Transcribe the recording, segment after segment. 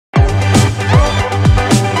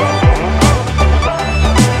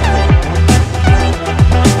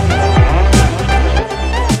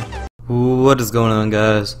What is going on,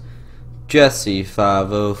 guys?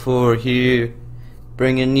 Jesse504 here,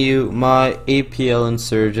 bringing you my APL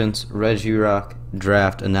Insurgence Regirock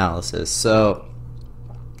draft analysis. So,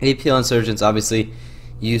 APL Insurgence obviously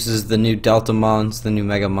uses the new Delta Mons, the new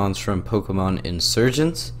Mega Mons from Pokemon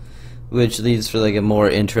Insurgence, which leads for like a more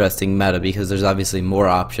interesting meta because there's obviously more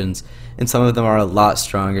options, and some of them are a lot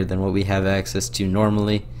stronger than what we have access to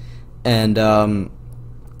normally. And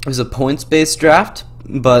it was a points-based draft,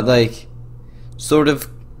 but like sort of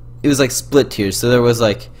it was like split tiers. So there was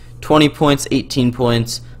like 20 points, 18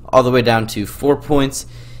 points, all the way down to 4 points.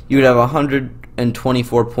 You would have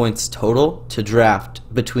 124 points total to draft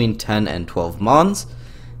between 10 and 12 mons,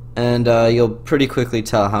 and you'll pretty quickly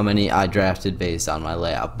tell how many I drafted based on my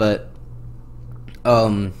layout. But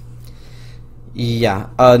yeah,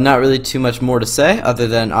 not really too much more to say other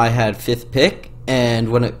than I had 5th pick,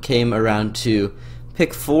 and when it came around to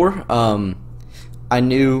pick 4, I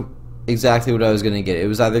knew exactly what I was going to get. It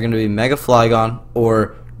was either going to be Mega Flygon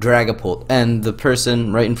or Dragapult, and the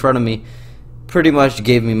person right in front of me pretty much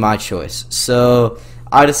gave me my choice. So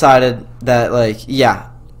I decided that, like, yeah,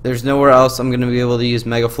 there's nowhere else I'm going to be able to use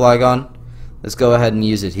Mega Flygon. Let's go ahead and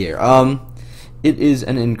use it here. It is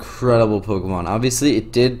an incredible Pokemon. Obviously,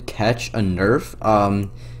 it did catch a nerf,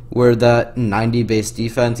 where that 90 base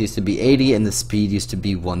defense used to be 80 and the speed used to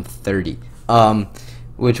be 130.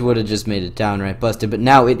 Which would have just made it downright busted, but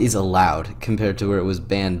now it is allowed compared to where it was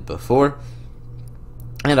banned before.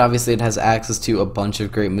 And obviously it has access to a bunch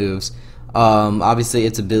of great moves. Obviously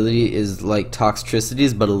its ability is like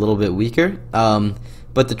Toxtricities, but a little bit weaker.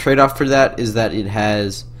 But the trade-off for that is that it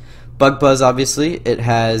has Bug Buzz, obviously. It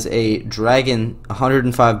has a Dragon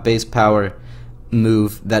 105 base power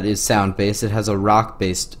move that is sound based. It has a rock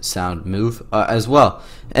based sound move as well,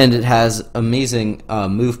 and it has amazing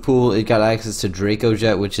move pool. It got access to Draco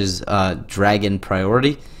Jet, which is dragon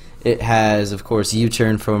priority. It has, of course,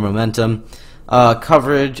 U-turn for momentum,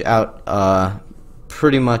 coverage out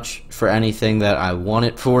pretty much for anything that I want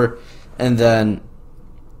it for, and then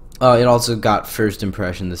it also got first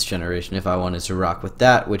impression this generation if I wanted to rock with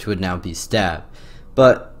that, which would now be stab.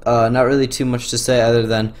 But not really too much to say other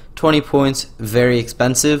than 20 points, very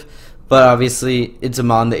expensive, but obviously it's a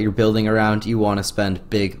mon that you're building around. You want to spend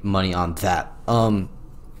big money on that. And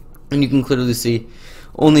you can clearly see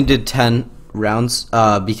only did 10 rounds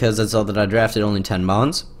because that's all that I drafted, only 10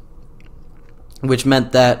 mons, which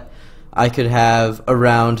meant that I could have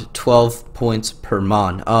around 12 points per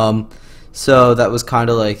mon. So that was kind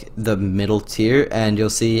of like the middle tier, and you'll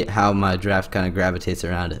see how my draft kind of gravitates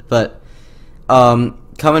around it. But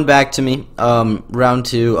coming back to me, round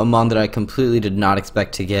 2, a mon that I completely did not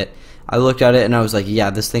expect to get. I looked at it and I was like, yeah,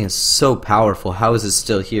 this thing is so powerful. How is it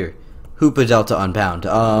still here? Hoopa Delta Unbound.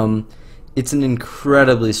 It's an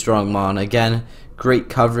incredibly strong mon. Again, great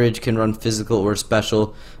coverage, can run physical or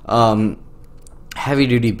special. Heavy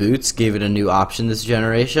duty boots gave it a new option this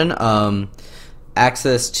generation.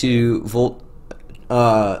 Access to Volt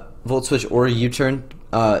Switch or U-turn.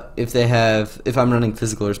 If I'm running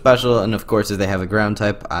physical or special, and of course if they have a ground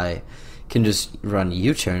type, I can just run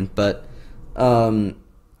U-turn. But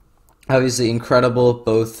obviously incredible,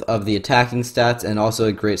 both of the attacking stats and also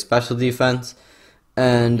a great special defense.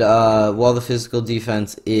 And while the physical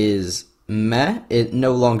defense is meh, it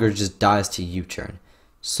no longer just dies to U-turn.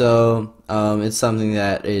 So it's something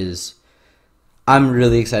that I'm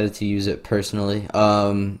really excited to use it personally.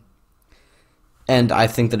 And I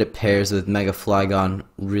think that it pairs with Mega Flygon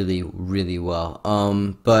really, really well.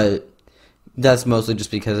 But that's mostly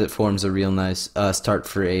just because it forms a real nice start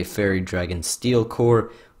for a Fairy Dragon Steel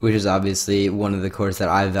core, which is obviously one of the cores that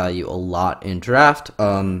I value a lot in draft.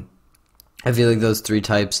 I feel like those 3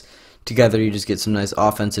 types together, you just get some nice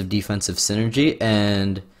offensive, defensive synergy,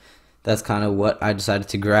 and that's kind of what I decided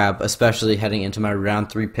to grab, especially heading into my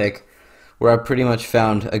round 3 pick, where I pretty much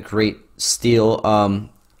found a great steal.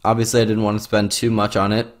 Obviously, I didn't want to spend too much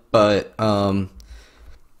on it, but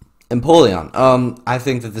Empoleon. I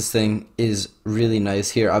think that this thing is really nice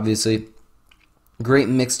here. Obviously, great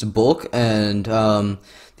mixed bulk, and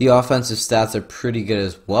the offensive stats are pretty good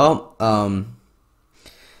as well.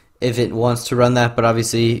 If it wants to run that, but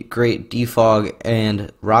obviously, great defog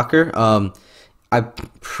and rocker. I'm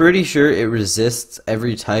pretty sure it resists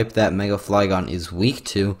every type that Mega Flygon is weak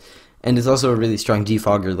to. And it's also a really strong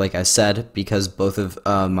defogger, like I said, because both of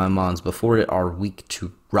my mons before it are weak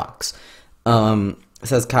to rocks. So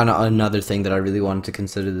that's kind of another thing that I really wanted to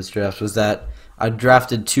consider this draft, was that I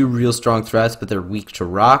drafted 2 real strong threats, but they're weak to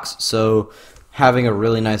rocks. So having a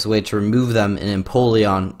really nice way to remove them in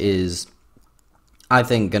Empoleon is, I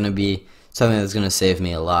think, going to be something that's going to save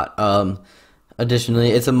me a lot. Additionally,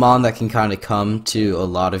 it's a mon that can kind of come to a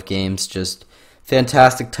lot of games, just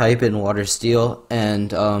fantastic type in water steel,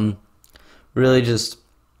 and really just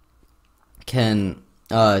can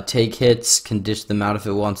take hits, can dish them out if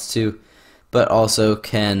it wants to, but also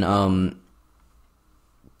can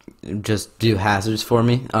just do hazards for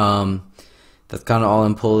me. That's kind of all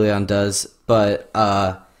Empoleon does. But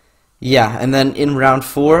yeah, and then in round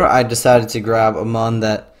 4, I decided to grab a mon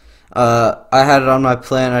that I had it on my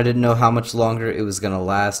plan. I didn't know how much longer it was going to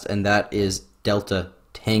last, and that is Delta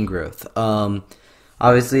Tangrowth.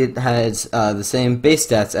 Obviously, it has the same base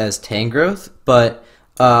stats as Tangrowth, but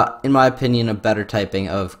in my opinion, a better typing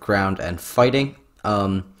of ground and fighting.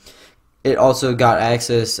 It also got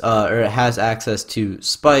access, or it has access to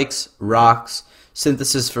spikes, rocks,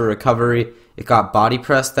 synthesis for recovery. It got body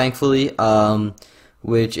press, thankfully,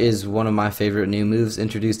 which is one of my favorite new moves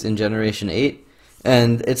introduced in Generation 8.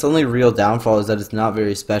 And its only real downfall is that it's not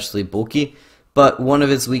very especially bulky, but one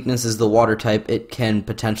of its weaknesses is the water type it can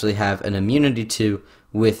potentially have an immunity to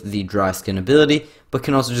with the dry skin ability, but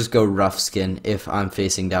can also just go rough skin if I'm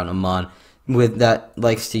facing down a mon with that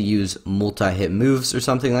likes to use multi-hit moves or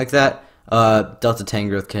something like that. Delta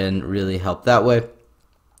Tangrowth can really help that way.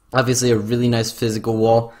 Obviously a really nice physical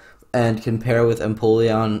wall, and can pair with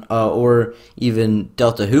Empoleon or even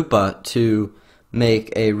Delta Hoopa to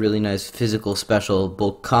make a really nice physical special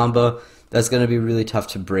bulk combo that's going to be really tough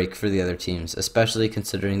to break for the other teams, especially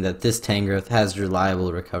considering that this Tangrowth has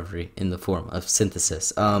reliable recovery in the form of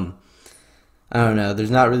synthesis. I don't know,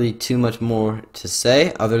 there's not really too much more to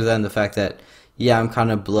say other than the fact that, yeah, I'm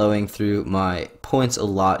kind of blowing through my points a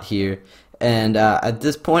lot here, and at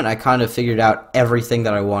this point I kind of figured out everything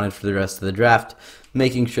that I wanted for the rest of the draft,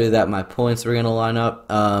 making sure that my points were going to line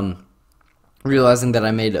up, realizing that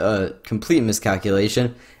I made a complete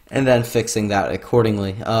miscalculation, and then fixing that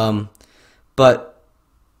accordingly. But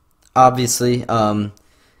obviously,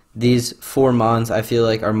 these 4 mons I feel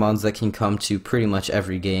like are mons that can come to pretty much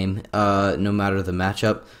every game, no matter the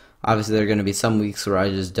matchup. Obviously, there are going to be some weeks where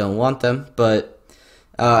I just don't want them, but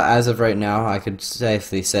as of right now, I could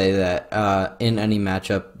safely say that in any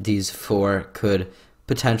matchup, these 4 could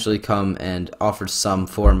potentially come and offer some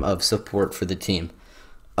form of support for the team.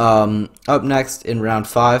 Up next in round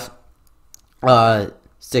 5,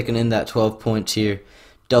 sticking in that 12-point tier,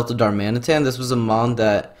 Delta Darmanitan. This was a mon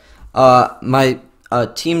that my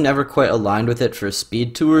team never quite aligned with it for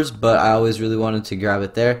speed tours, but I always really wanted to grab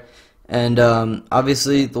it there. And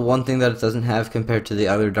obviously, the one thing that it doesn't have compared to the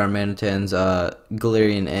other Darmanitans,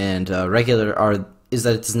 Galarian and regular, is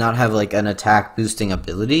that it does not have like an attack boosting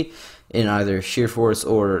ability in either Sheer Force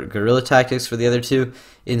or Guerrilla Tactics for the other two.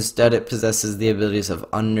 Instead, it possesses the abilities of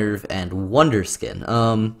Unnerve and Wonder Skin.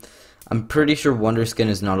 I'm pretty sure Wonder Skin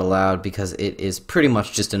is not allowed because it is pretty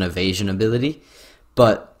much just an evasion ability.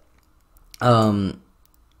 But this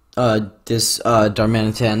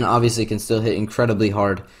Darmanitan obviously can still hit incredibly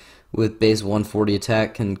hard with base 140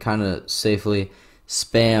 attack, can kind of safely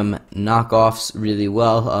spam knockoffs really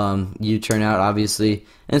well. U-turn out obviously,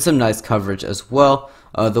 and some nice coverage as well.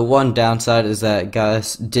 The one downside is that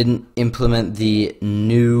guys didn't implement the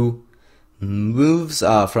new moves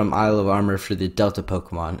from Isle of Armor for the Delta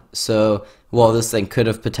Pokemon. So while this thing could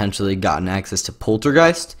have potentially gotten access to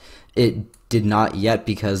Poltergeist, it did not yet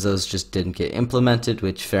because those just didn't get implemented,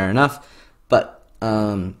 which fair enough. But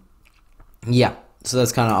yeah, so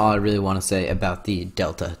that's kind of all I really want to say about the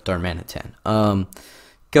Delta Darmanitan.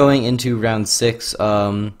 Going into round 6,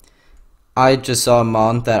 I just saw a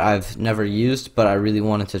mon that I've never used, but I really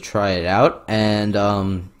wanted to try it out, and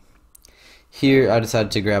here I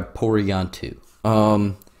decided to grab Porygon 2.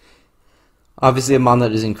 Obviously a mon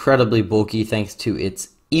that is incredibly bulky thanks to its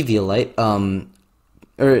Eviolite,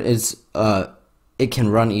 it can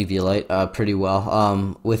run Eviolite pretty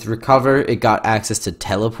well. With Recover, it got access to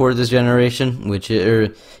Teleport this generation, which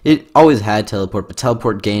it always had Teleport, but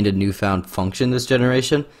Teleport gained a newfound function this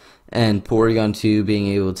generation. And Porygon 2 being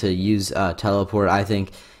able to use Teleport, I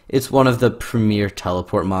think it's one of the premier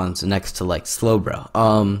Teleport mons next to like Slowbro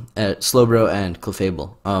and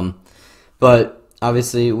Clefable. But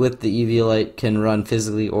obviously with the Eviolite can run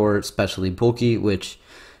physically or especially bulky, which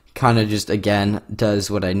kind of just again does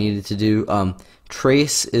what I needed to do.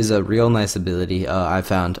 Trace is a real nice ability I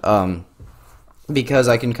found because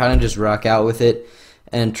I can kind of just rock out with it.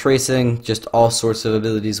 And tracing just all sorts of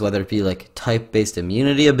abilities, whether it be like type-based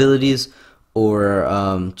immunity abilities,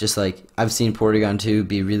 or just like I've seen Porygon 2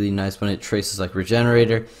 be really nice when it traces like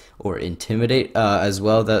Regenerator or Intimidate as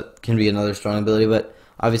well. That can be another strong ability, but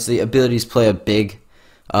obviously abilities play a big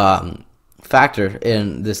factor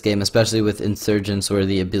in this game, especially with Insurgence, where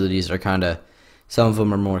the abilities are kind of, some of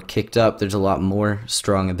them are more kicked up. There's a lot more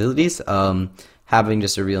strong abilities. having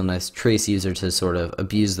just a real nice trace user to sort of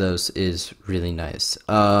abuse those is really nice.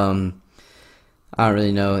 I don't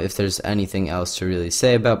really know if there's anything else to really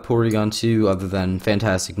say about Porygon 2 other than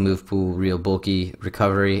fantastic move pool, real bulky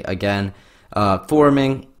recovery, again,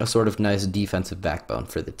 forming a sort of nice defensive backbone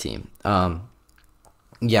for the team.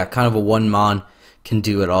 Yeah, kind of a one mon can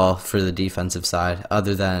do it all for the defensive side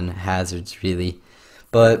other than hazards, really.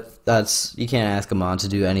 But you can't ask a mon to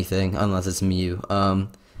do anything unless it's Mew.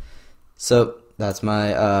 So that's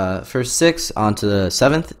my first 6. On to the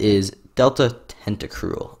 7th is Delta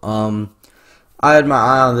Tentacruel. I had my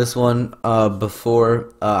eye on this one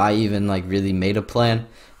before I even really made a plan.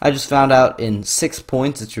 I just found out in 6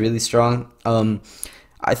 points it's really strong.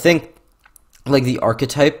 I think the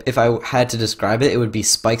archetype, if I had to describe it, it would be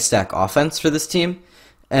spike stack offense for this team.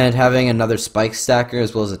 And having another spike stacker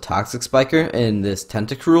as well as a toxic spiker in this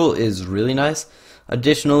Tentacruel is really nice.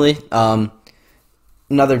 Additionally,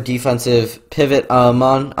 another defensive pivot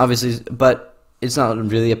mon, obviously, but it's not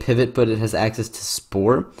really a pivot, but it has access to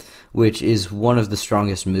Spore, which is one of the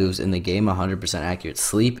strongest moves in the game. 100% accurate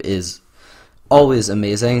sleep is always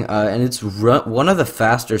amazing, and it's one of the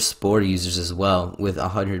faster Spore users as well with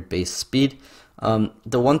 100 base speed. The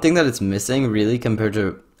one thing that it's missing really compared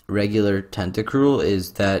to regular Tentacruel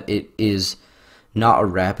is that it is not a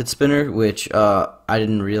rapid spinner, which I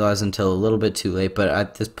didn't realize until a little bit too late, but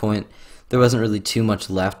at this point there wasn't really too much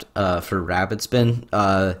left for rapid spin,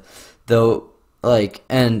 though,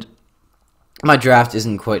 and my draft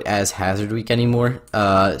isn't quite as hazard weak anymore,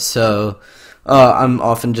 so I'm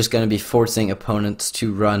often just going to be forcing opponents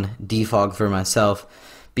to run defog for myself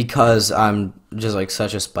because I'm just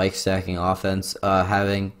such a spike stacking offense,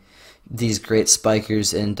 having these great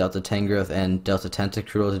spikers in Delta Tangrowth and Delta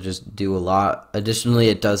Tentacruel to just do a lot. Additionally,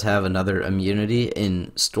 it does have another immunity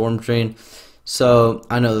in Storm Drain, so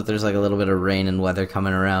I know that there's a little bit of rain and weather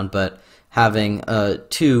coming around, but having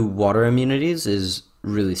 2 water immunities is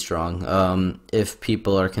really strong. If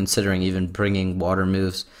people are considering even bringing water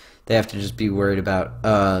moves, they have to just be worried about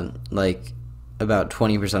about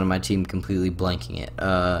 20% of my team completely blanking it.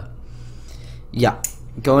 Yeah,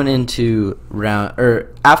 going into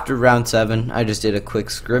after round 7, I just did a quick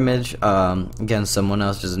scrimmage against someone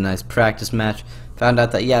else, just a nice practice match. Found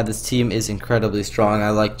out that this team is incredibly strong.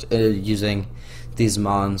 I liked using these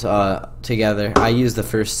mons together. I used the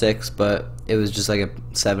first 6, but it was just a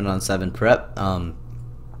 7-on-7 prep.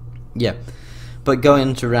 Yeah, but going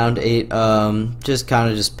into round 8, just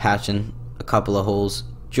patching a couple of holes.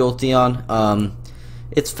 Jolteon,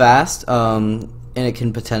 it's fast, and it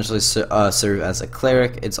can potentially serve as a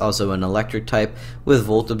cleric. It's also an electric type with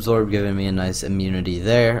Volt Absorb, giving me a nice immunity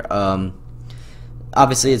there.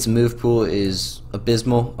 Obviously, its move pool is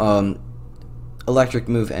abysmal. Electric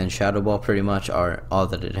move and Shadow Ball pretty much are all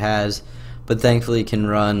that it has, but thankfully it can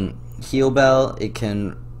run Heal Bell, it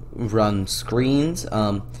can run Screens.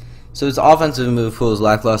 So its offensive move pool is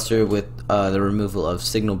lackluster with the removal of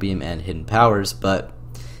Signal Beam and Hidden Powers, but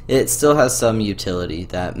it still has some utility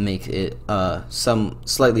that makes it some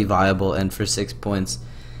slightly viable, and for 6 points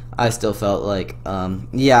I still felt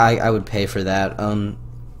I would pay for that.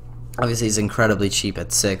 Obviously it's incredibly cheap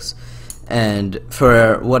at 6, and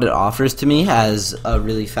for what it offers to me as a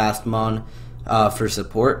really fast mon for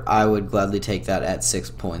support, I would gladly take that at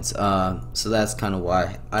 6 points. So that's kind of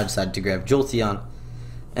why I decided to grab Jolteon.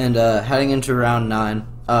 And heading into round 9,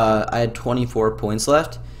 I had 24 points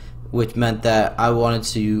left, which meant that I wanted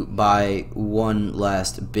to buy one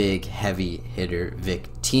last big heavy hitter,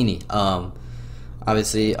 Victini.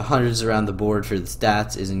 Obviously, hundreds around the board for the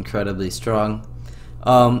stats is incredibly strong.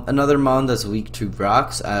 Another mon that's weak to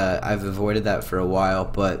rocks, I've avoided that for a while,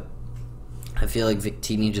 but I feel like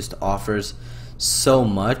Victini just offers so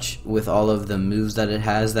much with all of the moves that it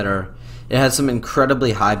has it has some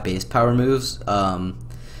incredibly high base power moves.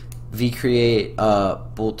 V-Create,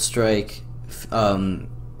 Bolt Strike,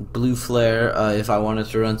 Blue Flare if I wanted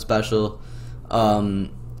to run special.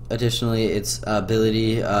 Additionally, its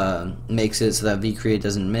ability makes it so that V-Create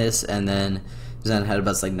doesn't miss, and then Zen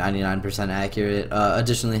Headbutt's 99% accurate.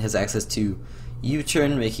 Additionally, it has access to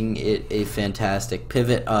U-Turn, making it a fantastic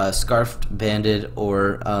pivot. Scarfed, Banded,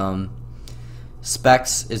 or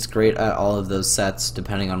Specs. It's great at all of those sets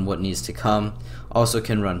depending on what needs to come. Also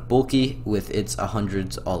can run bulky with its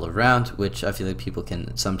 100s all around, which I feel like people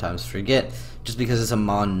can sometimes forget. Just because it's a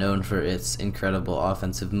mon known for its incredible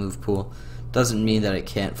offensive move pool doesn't mean that it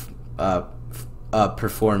can't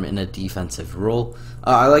perform in a defensive role.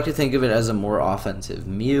 I like to think of it as a more offensive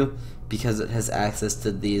Mew because it has access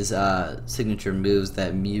to these signature moves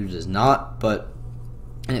that Mew does not, but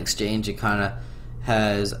in exchange it kind of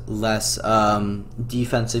has less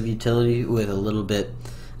defensive utility with a little bit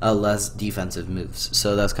less defensive moves.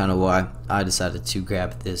 So that's kind of why I decided to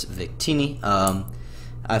grab this Victini.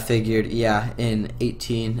 I figured, yeah, in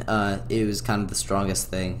 18, it was kind of the strongest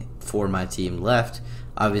thing for my team left.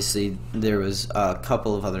 Obviously, there was a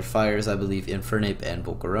couple of other fires. I believe Infernape and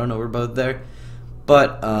Volcarona were both there,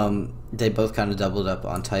 but they both kind of doubled up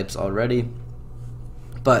on types already.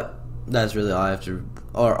 But that's really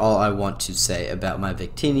all I want to say about my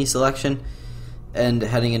Victini selection. And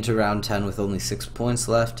heading into round 10 with only 6 points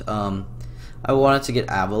left, I wanted to get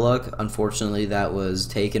Avalugg. Unfortunately, that was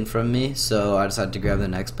taken from me, so I decided to grab the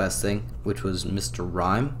next best thing, which was Mr.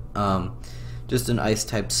 Rhyme. Just an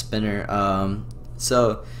ice-type spinner.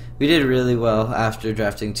 So we did really well after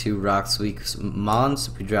drafting 2 Rock Sweeps Mons.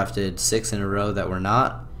 We drafted 6 in a row that were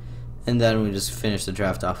not, and then we just finished the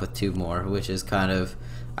draft off with 2 more, which is kind of,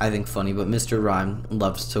 I think, funny. But Mr. Rhyme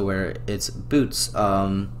loves to wear its boots,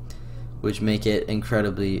 which make it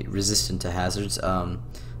incredibly resistant to hazards.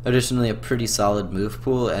 Additionally, a pretty solid move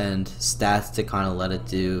pool and stats to kind of let it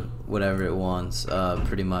do whatever it wants,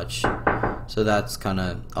 pretty much. So that's kind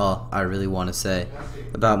of all I really want to say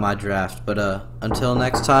about my draft. But until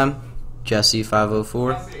next time,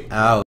 Jesse504 out.